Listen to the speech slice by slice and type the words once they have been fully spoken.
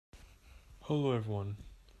Hello everyone,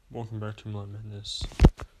 welcome back to My Madness.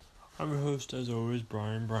 I'm your host as always,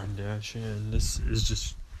 Brian Dash, and this is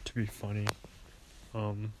just to be funny.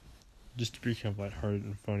 Just to be kind of lighthearted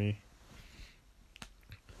and funny.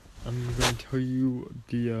 I'm going to tell you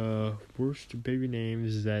the worst baby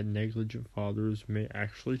names that negligent fathers may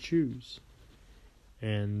actually choose.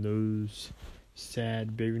 And those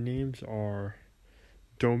sad baby names are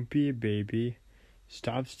Don't Be a Baby,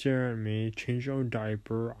 Stop Staring at Me, Change Your Own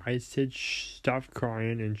Diaper, I Said Stop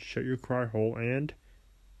Crying and Shut Your Cry Hole, and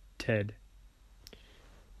Ted.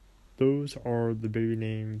 Those are the baby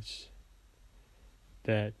names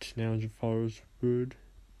that negligent fathers would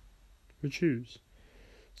choose.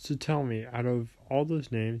 So tell me, out of all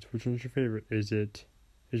those names, which one's your favorite? Is your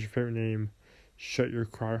favorite name Shut Your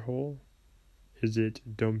Cry Hole? Is it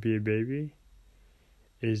Don't Be a Baby?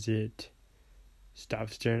 Is it Stop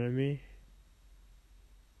Staring at Me?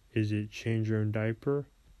 Is it Change Your Own Diaper?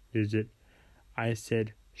 Is it I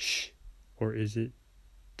Said Shh? Or is it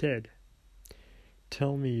Ted?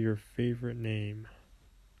 Tell me your favorite name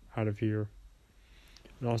out of here.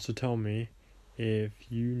 And also tell me, if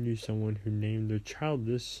you knew someone who named their child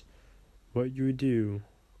this, what you would do.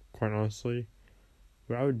 Quite honestly,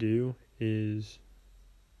 what I would do is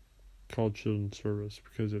call children's service,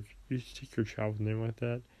 because if you stick your child with a name like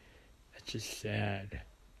that, that's just sad.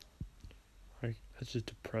 Like, that's just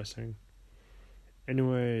depressing.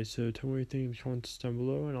 Anyway, so tell me what you think in the comments down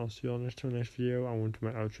below, and I'll see you all next video. I went to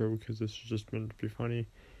my outro because this is just meant to be funny,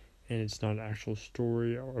 and it's not an actual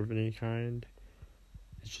story or of any kind.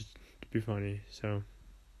 It's just to be funny. So,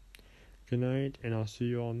 good night, and I'll see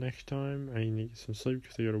you all next time. I need to get some sleep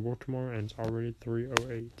because I go to work tomorrow, and it's already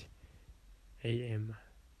 3:08 a.m.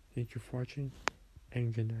 Thank you for watching,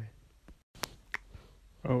 and good night.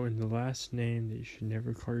 Oh, and the last name that you should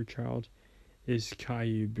never call your child is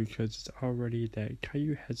Caillou, because it's already that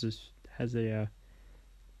Caillou has a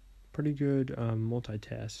pretty good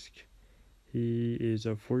multitask. He is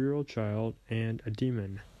a 4-year-old child and a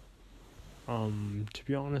demon. To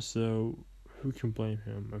be honest though, who can blame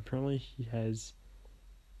him? Apparently he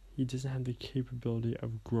doesn't have the capability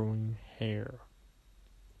of growing hair.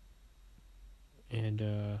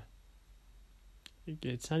 And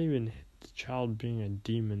it's not even the child being a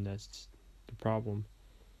demon that's the problem.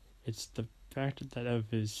 It's the fact that of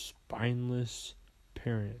his spineless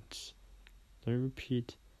parents. Let me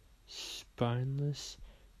repeat, spineless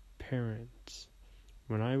parents.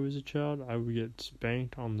 When I was a child, I would get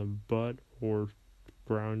spanked on the butt or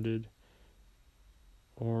grounded,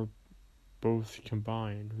 or both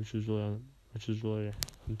combined, which is really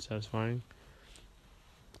unsatisfying.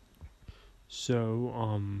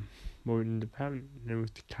 So, what would end up happening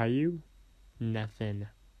with Caillou? Nothing.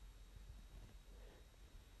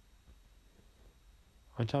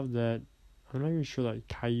 On top of that, I'm not even sure that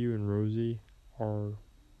Caillou and Rosie are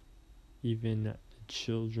even the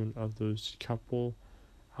children of those couple.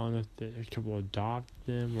 I don't know if the couple adopted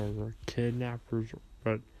them or were kidnappers,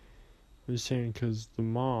 but I'm just saying because the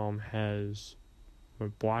mom has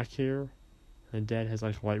black hair and the dad has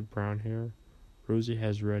like light brown hair. Rosie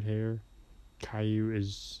has red hair. Caillou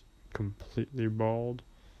is completely bald,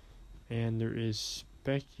 and there is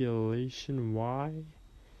speculation why.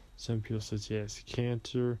 Some people say he has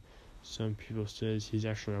cancer. Some people say he's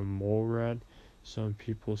actually a mole rat. Some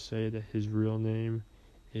people say that his real name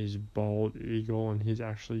is Bald Eagle, and he's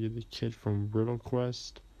actually the kid from Riddle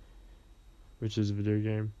Quest, which is a video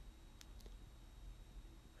game.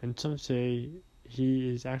 And some say he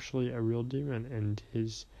is actually a real demon, and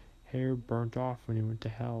his hair burnt off when he went to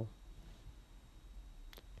hell.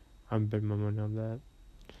 I'm betting my money on that.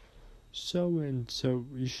 So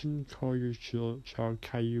you shouldn't call your child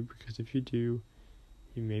Caillou, because if you do,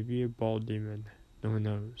 he may be a bald demon. No one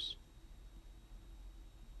knows.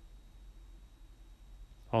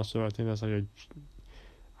 Also, I think that's like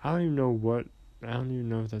I don't even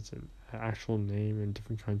know if that's an actual name in a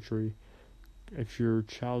different country. If your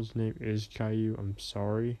child's name is Caillou, I'm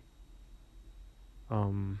sorry.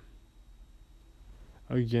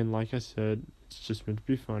 Again, like I said, it's just meant to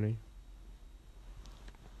be funny.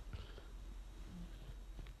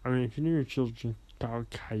 I mean, if you name your children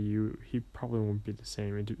Caillou, he probably won't be the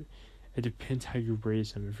same. It depends how you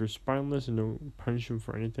raise him. If you're spineless and don't punish him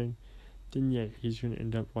for anything, then yeah, he's going to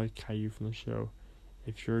end up like Caillou from the show.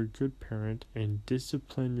 If you're a good parent and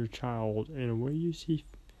discipline your child in a way you see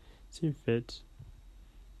fit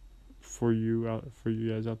for you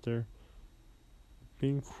guys out there,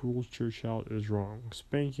 being cruel to your child is wrong.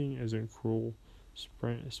 Spanking isn't cruel.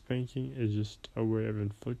 Spanking is just a way of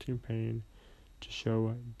inflicting pain to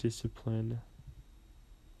show discipline.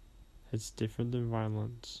 It's different than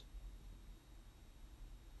violence.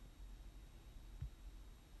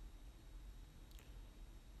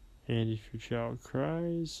 And if your child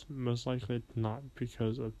cries, most likely it's not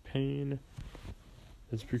because of pain.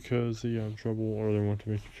 It's because they got in trouble or they want to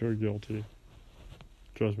make you feel guilty.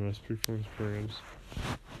 Trust me, I speak from experience.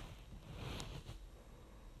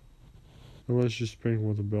 Unless you're spanking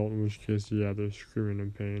with a belt, in which case, yeah, they're screaming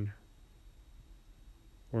in pain.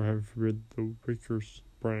 Or heaven forbid, the wicker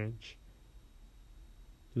branch.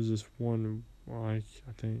 There's this one, like,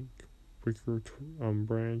 I think, wicker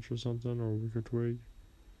branch or something, or wicker twig.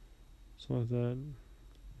 Something like that.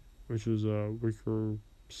 Which is a wicker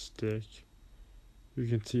stick. You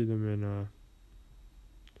can see them in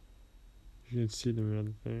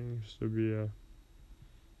other things. There'd be a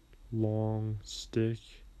long stick.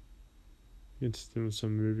 You can see them in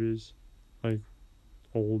some movies, like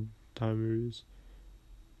old time movies,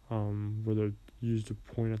 where they're used to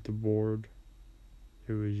point at the board.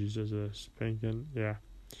 It was used as a spanking. Yeah,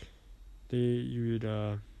 you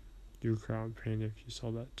would cry in pain if you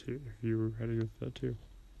saw that too. If you had to go through that too.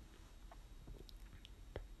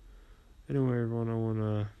 Anyway, everyone, I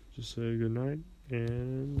wanna just say good night,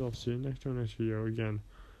 and I'll see you next video. Again,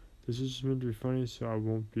 this is just meant to be funny, so I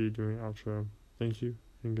won't be doing outro. Thank you,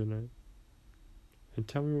 and good night. And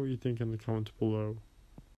tell me what you think in the comments below.